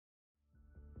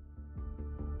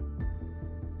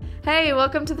Hey,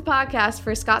 welcome to the podcast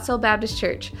for Scottsdale Baptist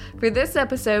Church. For this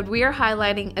episode, we are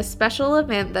highlighting a special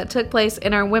event that took place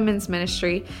in our women's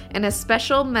ministry and a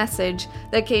special message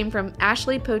that came from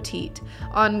Ashley Poteat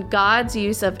on God's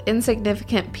use of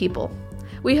insignificant people.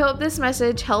 We hope this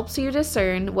message helps you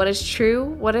discern what is true,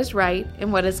 what is right,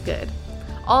 and what is good.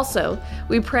 Also,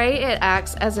 we pray it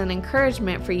acts as an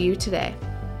encouragement for you today.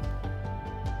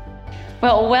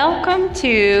 Well, welcome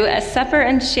to a Supper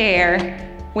and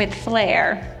Share with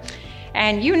Flair.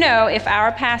 And you know, if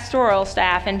our pastoral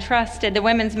staff entrusted the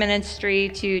women's ministry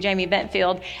to Jamie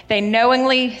Bentfield, they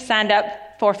knowingly signed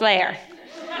up for Flair.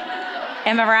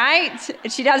 Am I right?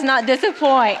 She does not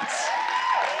disappoint.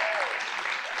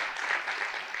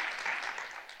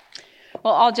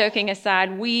 Well, all joking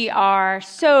aside, we are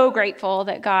so grateful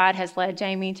that God has led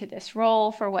Jamie to this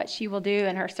role for what she will do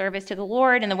in her service to the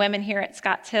Lord and the women here at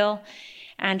Scotts Hill.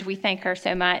 And we thank her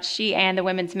so much, she and the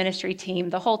women's ministry team,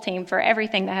 the whole team, for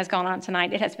everything that has gone on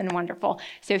tonight. It has been wonderful.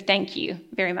 So thank you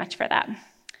very much for that.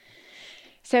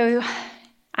 So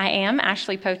I am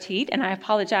Ashley Poteat, and I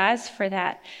apologize for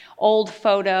that old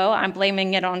photo. I'm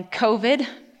blaming it on COVID.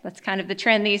 That's kind of the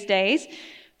trend these days.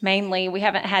 Mainly, we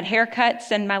haven't had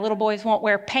haircuts, and my little boys won't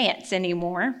wear pants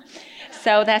anymore.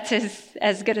 So that's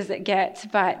as good as it gets.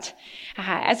 But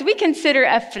as we consider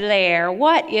a flare,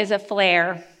 what is a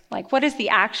flare? Like, what is the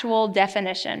actual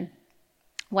definition?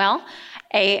 Well,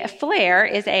 a flare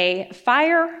is a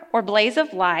fire or blaze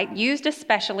of light used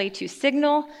especially to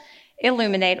signal,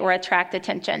 illuminate, or attract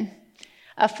attention.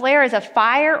 A flare is a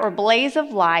fire or blaze of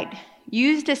light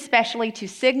used especially to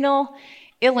signal,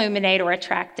 illuminate, or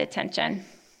attract attention.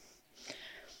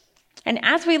 And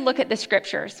as we look at the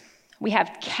scriptures, we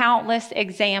have countless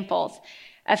examples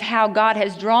of how God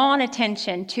has drawn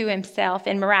attention to himself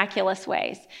in miraculous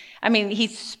ways. I mean, he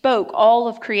spoke all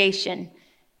of creation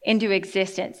into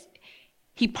existence.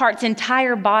 He parts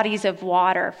entire bodies of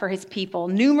water for his people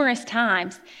numerous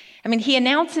times. I mean, he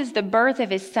announces the birth of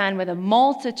his son with a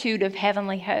multitude of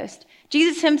heavenly hosts.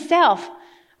 Jesus himself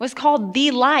was called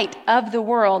the light of the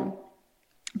world.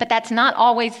 But that's not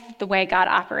always the way God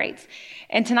operates.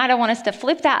 And tonight I want us to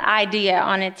flip that idea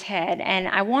on its head. And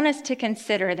I want us to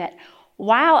consider that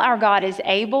while our God is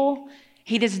able,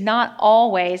 he does not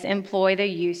always employ the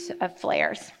use of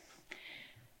flares.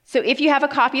 So if you have a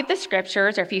copy of the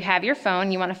scriptures, or if you have your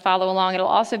phone, you want to follow along, it'll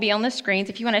also be on the screens.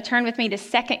 If you want to turn with me to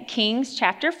 2 Kings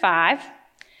chapter 5.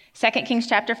 2 Kings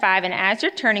chapter 5, and as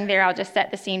you're turning there, I'll just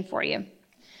set the scene for you.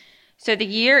 So the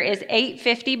year is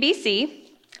 850 BC.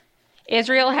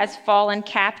 Israel has fallen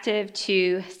captive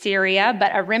to Syria,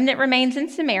 but a remnant remains in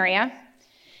Samaria.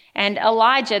 And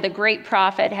Elijah, the great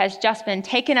prophet, has just been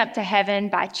taken up to heaven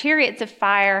by chariots of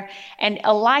fire. And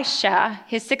Elisha,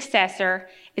 his successor,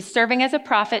 is serving as a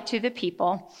prophet to the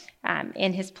people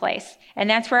in his place. And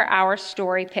that's where our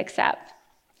story picks up.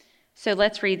 So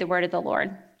let's read the word of the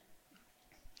Lord.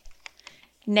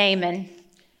 Naaman,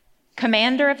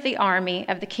 commander of the army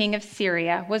of the king of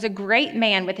Syria, was a great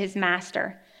man with his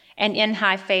master and in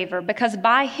high favor, because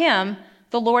by him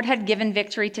the Lord had given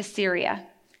victory to Syria.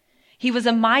 He was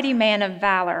a mighty man of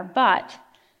valor, but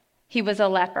he was a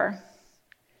leper.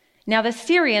 Now the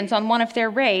Syrians on one of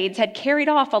their raids had carried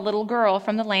off a little girl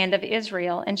from the land of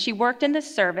Israel, and she worked in the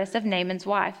service of Naaman's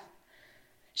wife.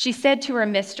 She said to her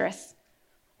mistress,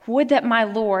 "Would that my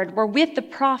Lord were with the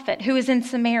prophet who is in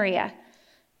Samaria.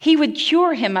 He would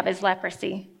cure him of his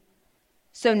leprosy."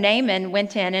 So Naaman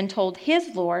went in and told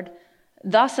his Lord,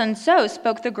 "Thus and so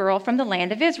spoke the girl from the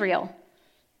land of Israel."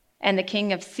 And the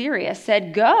king of Syria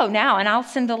said, "Go now, and I'll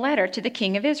send a letter to the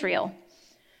king of Israel."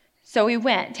 So he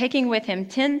went, taking with him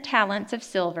 10 talents of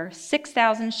silver,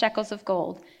 6,000 shekels of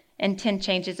gold, and 10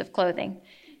 changes of clothing.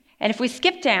 And if we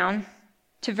skip down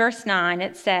to verse 9,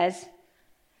 it says,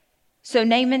 "So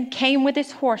Naaman came with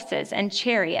his horses and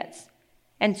chariots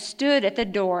and stood at the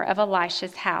door of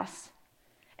Elisha's house.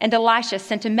 And Elisha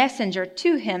sent a messenger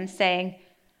to him, saying,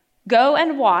 'Go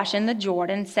and wash in the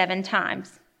Jordan 7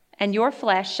 times. And your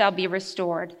flesh shall be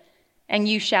restored, and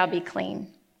you shall be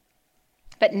clean.'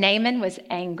 But Naaman was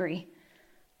angry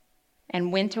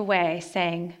and went away,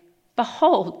 saying,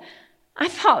 'Behold, I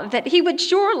thought that he would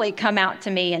surely come out to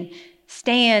me and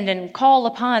stand and call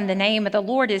upon the name of the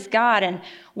Lord his God and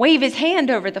wave his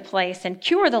hand over the place and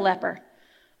cure the leper.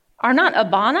 Are not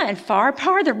Abana and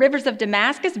Pharpar, the rivers of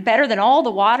Damascus, better than all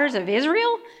the waters of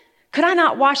Israel? Could I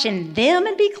not wash in them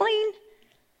and be clean?'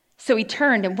 So he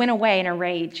turned and went away in a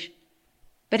rage.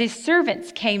 But his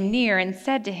servants came near and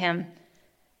said to him,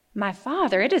 'My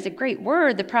father, it is a great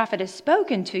word the prophet has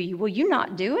spoken to you. Will you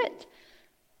not do it?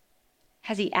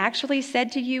 Has he actually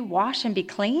said to you, wash and be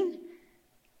clean?'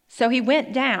 So he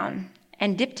went down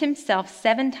and dipped himself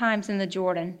 7 times in the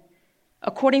Jordan,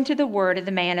 according to the word of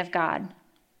the man of God.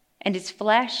 And his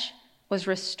flesh was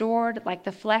restored like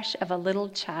the flesh of a little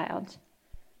child,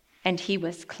 and he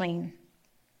was clean.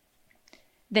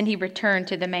 Then he returned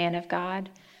to the man of God,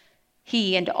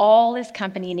 he and all his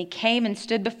company, and he came and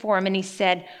stood before him, and he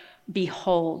said,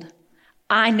 Behold,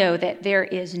 I know that there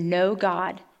is no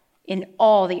God in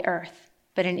all the earth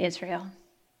but in Israel.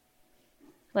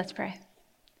 Let's pray.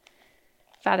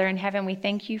 Father in heaven, we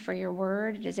thank you for your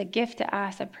word. It is a gift to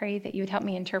us. I pray that you would help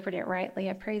me interpret it rightly.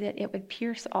 I pray that it would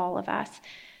pierce all of us,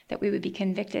 that we would be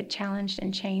convicted, challenged,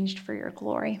 and changed for your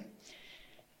glory.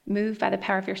 Move by the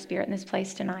power of your Spirit in this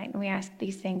place tonight, and we ask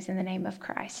these things in the name of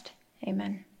Christ.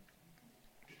 Amen.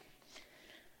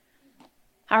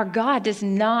 Our God does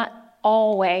not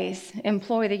always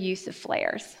employ the use of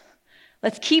flares.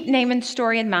 Let's keep Naaman's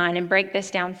story in mind and break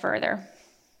this down further.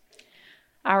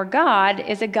 Our God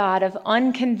is a God of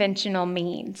unconventional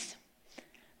means.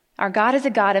 Our God is a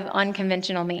God of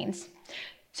unconventional means.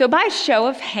 So by show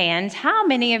of hands, how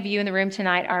many of you in the room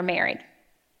tonight are married?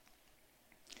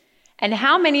 And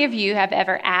how many of you have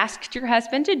ever asked your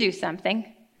husband to do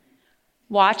something,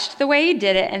 watched the way he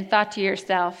did it, and thought to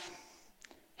yourself,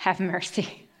 have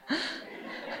mercy.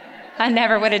 I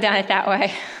never would have done it that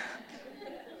way.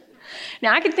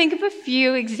 Now, I can think of a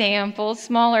few examples,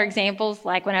 smaller examples,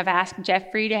 like when I've asked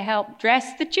Jeffrey to help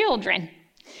dress the children.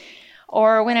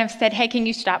 Or when I've said, hey, can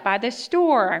you stop by the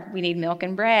store? We need milk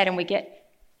and bread, and we get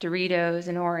Doritos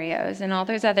and Oreos and all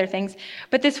those other things.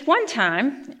 But this one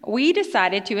time, we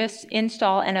decided to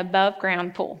install an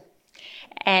above-ground pool.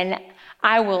 And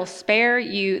I will spare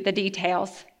you the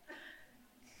details,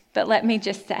 but let me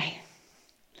just say,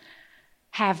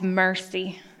 have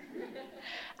mercy.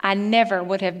 I never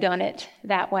would have done it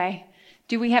that way.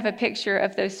 Do we have a picture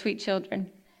of those sweet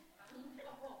children?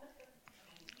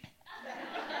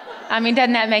 I mean,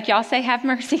 doesn't that make y'all say, have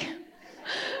mercy?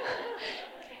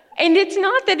 And it's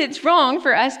not that it's wrong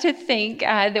for us to think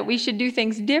that we should do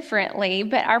things differently,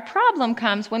 but our problem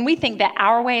comes when we think that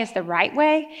our way is the right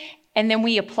way, and then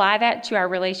we apply that to our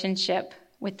relationship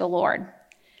with the Lord.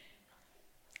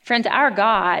 Friends, our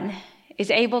God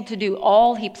is able to do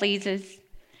all he pleases,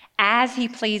 as he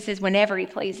pleases, whenever he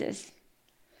pleases.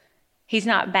 He's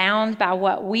not bound by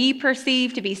what we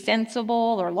perceive to be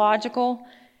sensible or logical.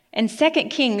 And 2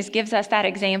 Kings gives us that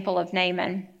example of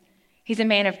Naaman. He's a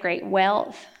man of great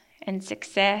wealth and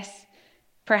success,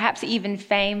 perhaps even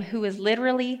fame, who is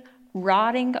literally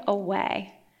rotting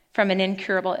away from an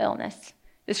incurable illness.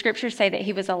 The scriptures say that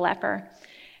he was a leper.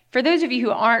 For those of you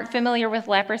who aren't familiar with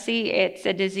leprosy, it's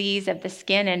a disease of the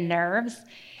skin and nerves.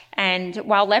 And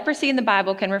while leprosy in the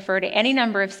Bible can refer to any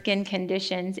number of skin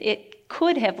conditions, it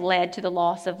could have led to the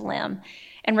loss of limb.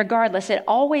 And regardless, it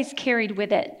always carried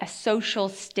with it a social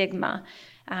stigma,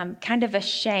 kind of a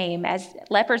shame. As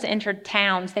lepers entered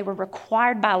towns, they were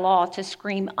required by law to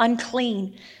scream,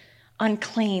 unclean,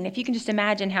 unclean. If you can just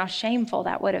imagine how shameful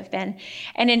that would have been.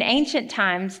 And in ancient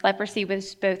times, leprosy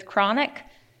was both chronic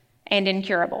and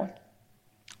incurable.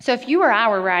 So if you or I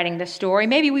were writing the story,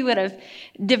 maybe we would have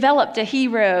developed a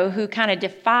hero who kind of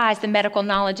defies the medical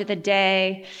knowledge of the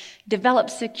day,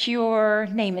 develops a cure,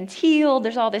 Naaman's healed,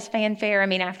 there's all this fanfare. I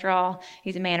mean, after all,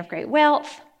 he's a man of great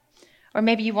wealth. Or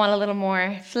maybe you want a little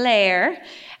more flair,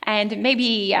 and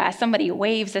maybe somebody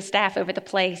waves a staff over the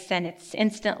place and it's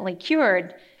instantly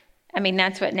cured. I mean,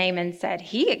 that's what Naaman said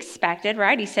he expected,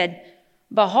 right? He said,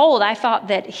 behold, I thought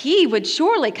that he would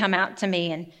surely come out to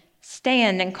me and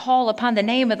stand and call upon the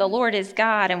name of the Lord his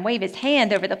God and wave his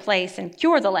hand over the place and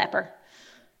cure the leper.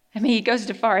 I mean, he goes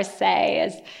as far as say,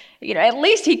 at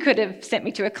least he could have sent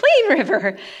me to a clean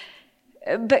river.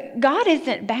 But God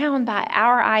isn't bound by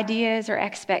our ideas or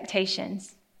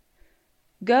expectations.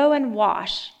 Go and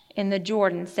wash in the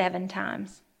Jordan 7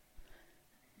 times.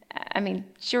 I mean,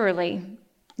 surely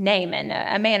Naaman,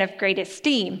 a man of great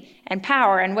esteem and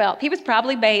power and wealth, he was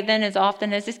probably bathing as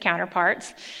often as his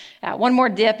counterparts. One more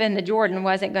dip in the Jordan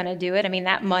wasn't going to do it. I mean,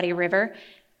 that muddy river.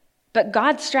 But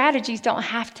God's strategies don't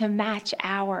have to match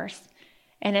ours.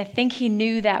 And I think he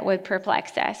knew that would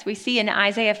perplex us. We see in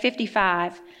Isaiah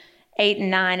 55, 8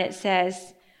 and 9, it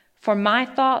says, for my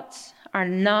thoughts are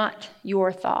not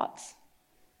your thoughts,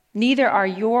 neither are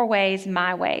your ways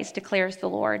my ways, declares the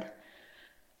Lord.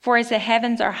 For as the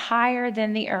heavens are higher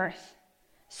than the earth,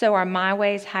 so are my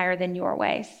ways higher than your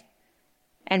ways,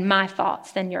 and my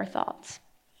thoughts than your thoughts.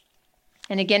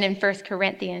 And again in 1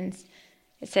 Corinthians,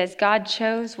 it says, God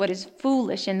chose what is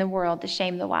foolish in the world to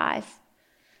shame the wise.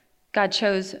 God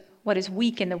chose what is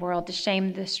weak in the world to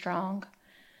shame the strong.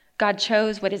 God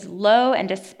chose what is low and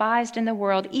despised in the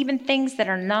world, even things that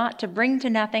are not, to bring to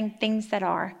nothing things that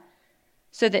are,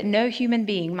 so that no human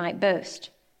being might boast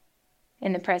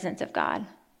in the presence of God.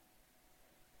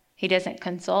 He doesn't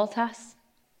consult us.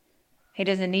 He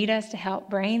doesn't need us to help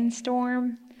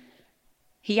brainstorm.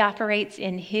 He operates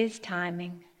in his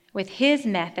timing, with his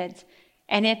methods,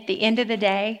 and at the end of the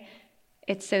day,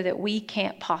 it's so that we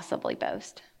can't possibly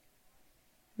boast.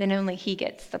 Then only he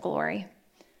gets the glory.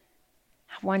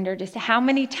 I wonder just how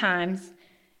many times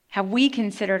have we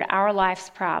considered our life's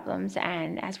problems,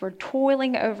 and as we're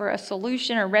toiling over a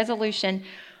solution or resolution,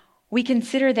 we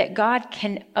consider that God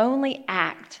can only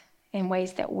act in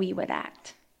ways that we would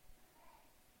act.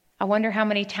 I wonder how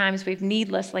many times we've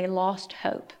needlessly lost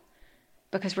hope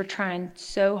because we're trying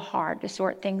so hard to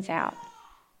sort things out,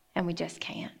 and we just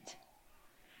can't.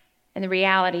 And the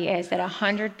reality is that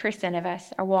 100% of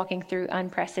us are walking through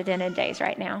unprecedented days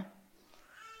right now.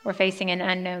 We're facing an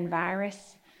unknown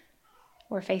virus.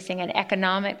 We're facing an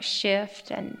economic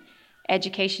shift and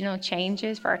educational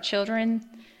changes for our children.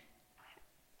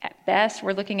 At best,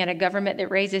 we're looking at a government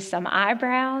that raises some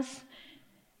eyebrows.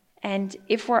 And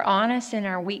if we're honest in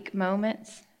our weak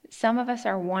moments, some of us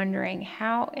are wondering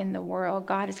how in the world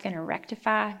God is going to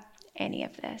rectify any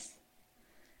of this.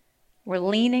 We're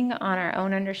leaning on our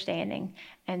own understanding,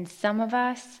 and some of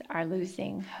us are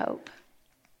losing hope.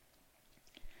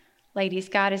 Ladies,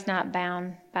 God is not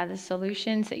bound by the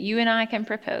solutions that you and I can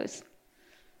propose.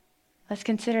 Let's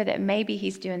consider that maybe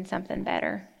he's doing something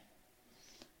better.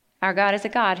 Our God is a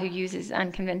God who uses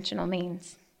unconventional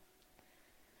means.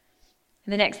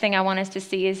 The next thing I want us to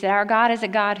see is that our God is a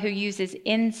God who uses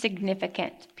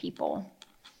insignificant people.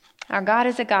 Our God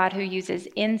is a God who uses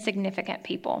insignificant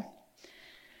people.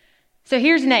 So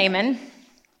here's Naaman,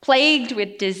 plagued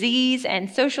with disease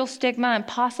and social stigma and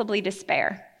possibly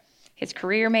despair. His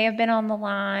career may have been on the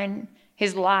line.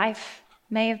 His life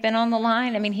may have been on the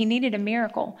line. I mean, he needed a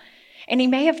miracle. And he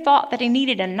may have thought that he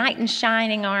needed a knight in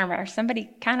shining armor, somebody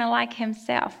kind of like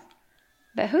himself.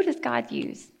 But who does God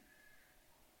use?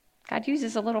 God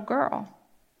uses a little girl.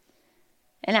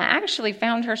 And I actually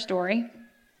found her story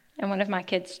in one of my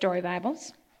kids' story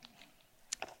Bibles.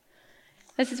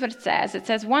 This is what it says. It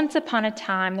says, once upon a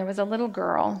time, there was a little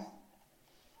girl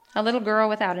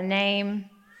without a name,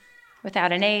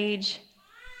 without an age,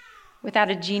 without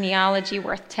a genealogy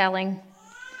worth telling,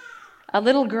 a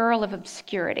little girl of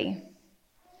obscurity.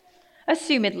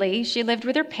 Assumedly, she lived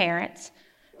with her parents,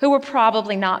 who were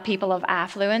probably not people of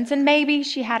affluence, and maybe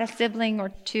she had a sibling or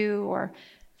 2 or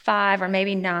 5 or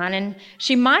maybe 9, and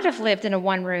she might have lived in a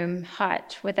one-room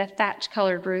hut with a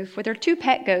thatch-colored roof with her 2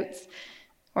 pet goats,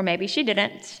 or maybe she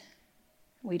didn't.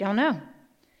 We don't know.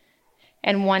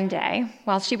 And one day,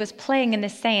 while she was playing in the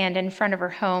sand in front of her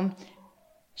home,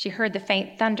 she heard the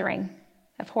faint thundering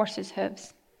of horses'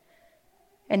 hooves.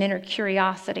 And in her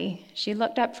curiosity, she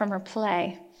looked up from her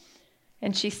play,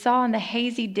 and she saw in the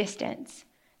hazy distance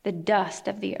the dust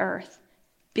of the earth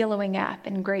billowing up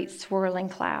in great swirling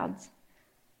clouds.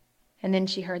 And then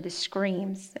she heard the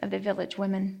screams of the village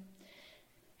women.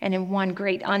 And in one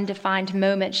great undefined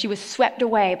moment, she was swept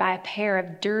away by a pair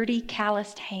of dirty,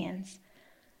 calloused hands,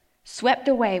 swept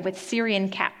away with Syrian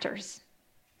captors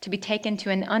to be taken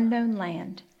to an unknown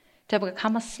land, to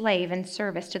become a slave in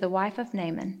service to the wife of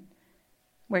Naaman,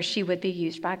 where she would be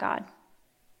used by God.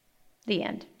 The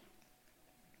end.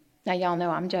 Now, y'all know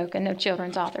I'm joking. No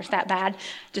children's authors that bad.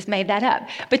 Just made that up.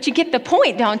 But you get the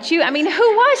point, don't you? I mean, who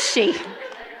was she?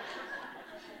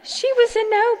 She was a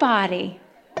nobody.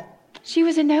 She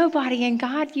was a nobody, and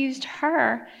God used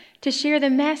her to share the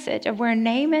message of where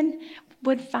Naaman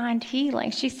would find healing.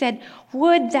 She said,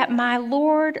 would that my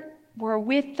Lord were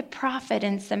with the prophet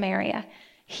in Samaria.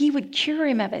 He would cure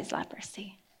him of his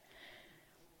leprosy.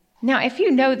 Now, if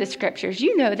you know the scriptures,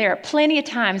 you know there are plenty of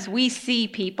times we see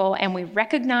people and we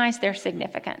recognize their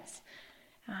significance.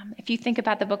 If you think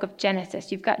about the book of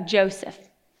Genesis, you've got Joseph,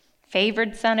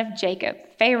 favored son of Jacob,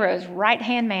 Pharaoh's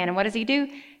right-hand man. And what does he do?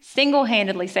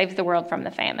 Single-handedly saves the world from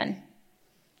the famine.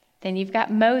 Then you've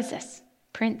got Moses,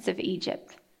 prince of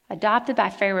Egypt, adopted by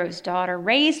Pharaoh's daughter,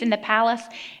 raised in the palace,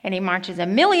 and he marches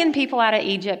 1 million people out of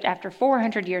Egypt after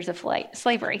 400 years of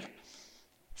slavery.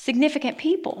 Significant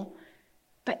people.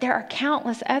 But there are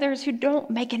countless others who don't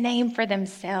make a name for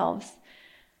themselves.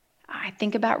 I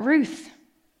think about Ruth,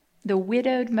 the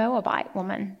widowed Moabite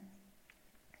woman,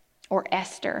 or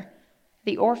Esther,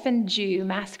 the orphaned Jew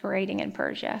masquerading in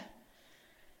Persia,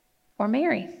 or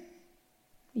Mary,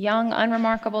 young,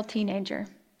 unremarkable teenager.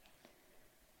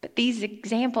 But these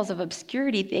examples of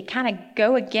obscurity, they kind of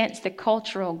go against the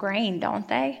cultural grain, don't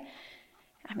they?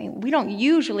 I mean, we don't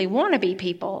usually want to be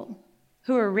people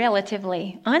who are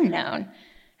relatively unknown.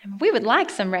 I mean, we would like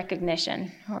some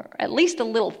recognition, or at least a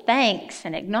little thanks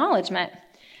and acknowledgement.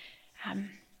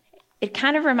 It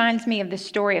kind of reminds me of the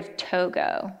story of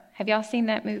Togo. Have y'all seen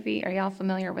that movie? Are y'all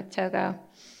familiar with Togo?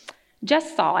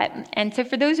 Just saw it. And so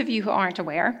for those of you who aren't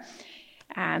aware,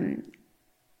 in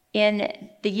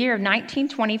the year of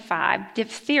 1925,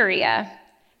 diphtheria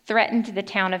threatened the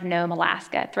town of Nome,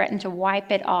 Alaska, threatened to wipe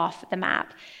it off the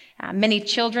map. Many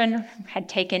children had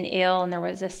taken ill, and there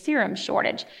was a serum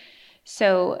shortage.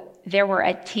 So there were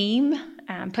a team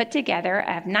put together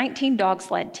of 19 dog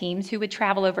sled teams who would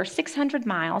travel over 600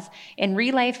 miles in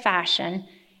relay fashion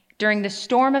during the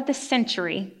storm of the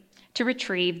century to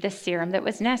retrieve the serum that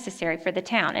was necessary for the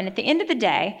town. And at the end of the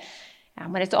day,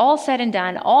 when it's all said and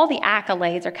done, all the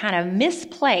accolades are kind of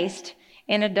misplaced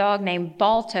in a dog named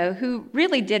Balto, who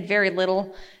really did very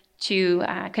little to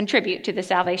contribute to the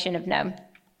salvation of Nome.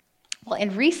 Well,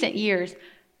 in recent years,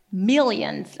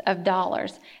 millions of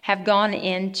dollars have gone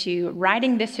into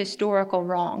righting this historical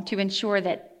wrong to ensure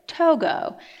that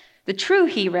Togo, the true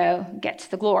hero, gets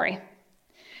the glory.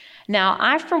 Now,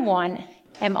 I, for one,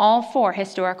 am all for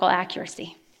historical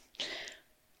accuracy.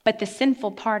 But the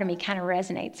sinful part of me kind of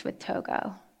resonates with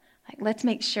Togo. Like, let's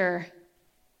make sure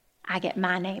I get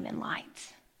my name in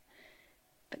lights.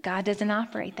 But God doesn't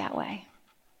operate that way.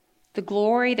 The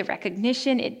glory, the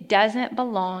recognition, it doesn't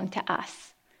belong to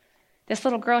us. This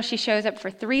little girl, she shows up for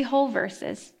 3 whole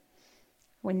verses.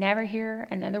 We never hear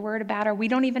another word about her. We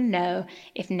don't even know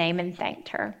if Naaman thanked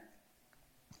her.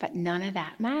 But none of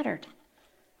that mattered.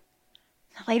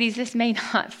 Ladies, this may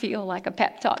not feel like a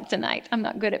pep talk tonight. I'm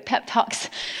not good at pep talks.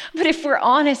 But if we're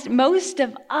honest, most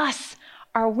of us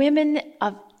are women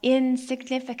of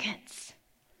insignificance.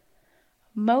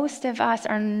 Most of us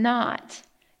are not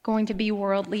going to be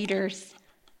world leaders.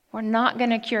 We're not going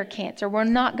to cure cancer. We're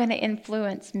not going to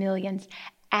influence millions.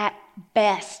 At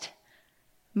best,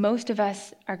 most of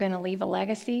us are going to leave a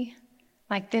legacy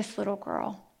like this little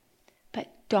girl.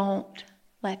 But don't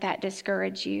let that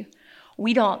discourage you.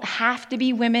 We don't have to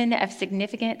be women of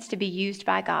significance to be used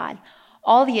by God.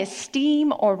 All the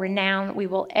esteem or renown we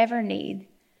will ever need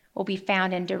will be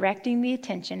found in directing the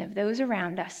attention of those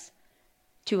around us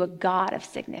to a God of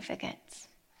significance.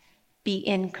 Be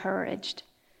encouraged.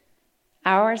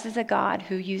 Ours is a God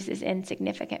who uses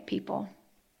insignificant people.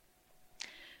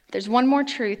 There's one more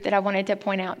truth that I wanted to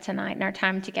point out tonight in our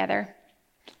time together.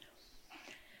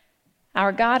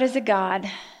 Our God is a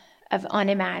God of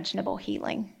unimaginable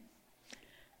healing.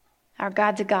 Our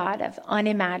God's a God of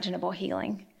unimaginable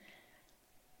healing.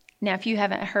 Now, if you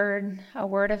haven't heard a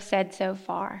word I've said so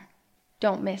far,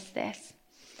 don't miss this.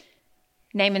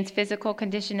 Naaman's physical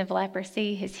condition of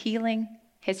leprosy, his healing,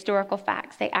 historical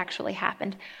facts, they actually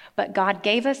happened. But God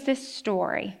gave us this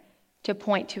story to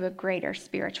point to a greater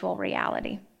spiritual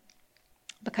reality.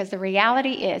 Because the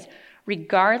reality is,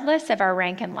 regardless of our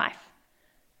rank in life,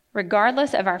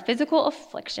 regardless of our physical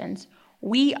afflictions,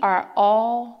 we are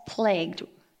all plagued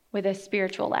with a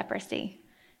spiritual leprosy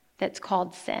that's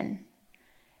called sin.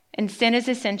 And sin is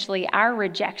essentially our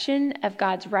rejection of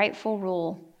God's rightful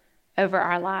rule over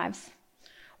our lives.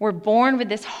 We're born with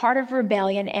this heart of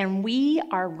rebellion, and we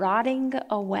are rotting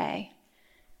away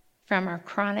from our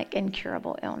chronic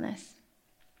incurable illness.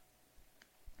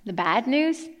 The bad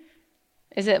news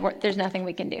is that there's nothing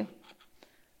we can do.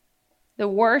 The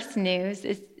worst news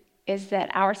is that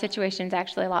our situation is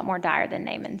actually a lot more dire than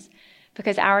Naaman's,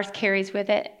 because ours carries with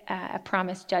it a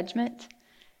promised judgment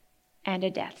and a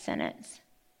death sentence.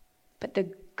 But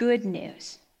the good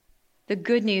news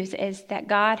is that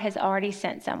God has already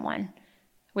sent someone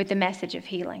with the message of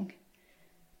healing.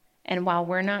 And while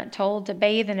we're not told to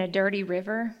bathe in a dirty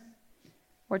river,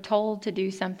 we're told to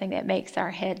do something that makes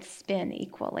our heads spin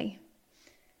equally.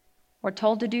 We're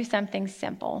told to do something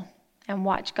simple and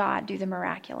watch God do the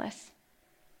miraculous.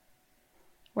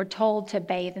 We're told to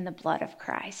bathe in the blood of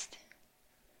Christ.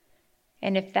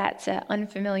 And if that's an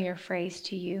unfamiliar phrase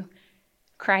to you,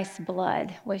 Christ's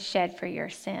blood was shed for your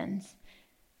sins.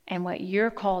 And what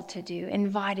you're called to do,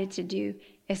 invited to do,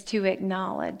 is to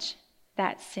acknowledge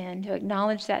that sin, to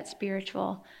acknowledge that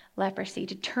spiritual leprosy,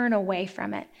 to turn away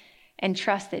from it and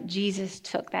trust that Jesus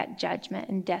took that judgment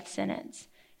and death sentence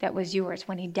that was yours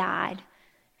when he died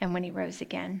and when he rose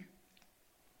again.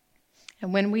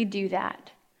 And when we do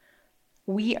that,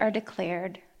 we are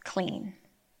declared clean,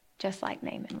 just like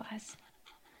Naaman was.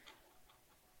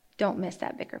 Don't miss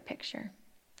that bigger picture.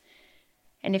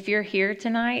 And if you're here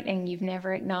tonight and you've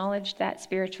never acknowledged that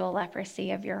spiritual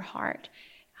leprosy of your heart,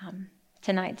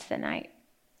 tonight's the night.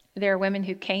 There are women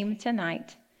who came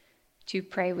tonight to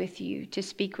pray with you, to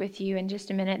speak with you. In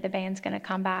just a minute, the band's going to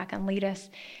come back and lead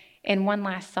us in one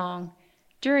last song.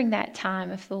 During that time,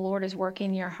 if the Lord is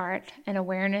working in your heart an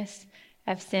awareness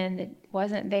of sin that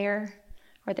wasn't there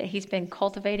or that he's been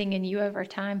cultivating in you over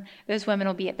time, those women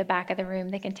will be at the back of the room.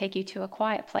 They can take you to a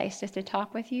quiet place just to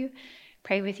talk with you,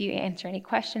 pray with you, answer any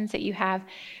questions that you have.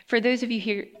 For those of you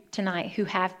here tonight who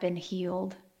have been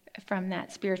healed from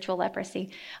that spiritual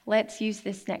leprosy, let's use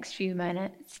this next few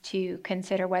minutes to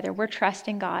consider whether we're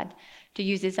trusting God to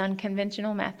use his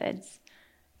unconventional methods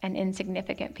and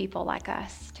insignificant people like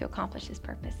us to accomplish his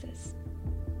purposes.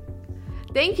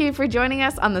 Thank you for joining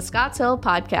us on the Scotts Hill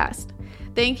podcast.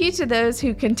 Thank you to those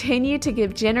who continue to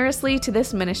give generously to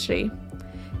this ministry.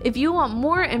 If you want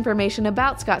more information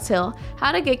about Scotts Hill,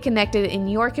 how to get connected in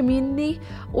your community,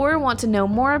 or want to know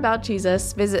more about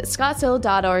Jesus, visit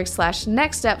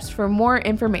scottshill.org/nextsteps for more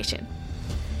information.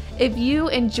 If you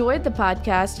enjoyed the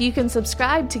podcast, you can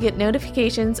subscribe to get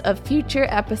notifications of future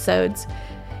episodes.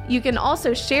 You can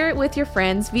also share it with your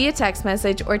friends via text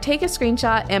message or take a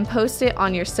screenshot and post it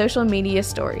on your social media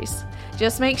stories.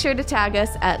 Just make sure to tag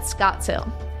us at Scotts Hill.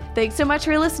 Thanks so much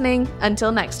for listening.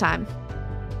 Until next time.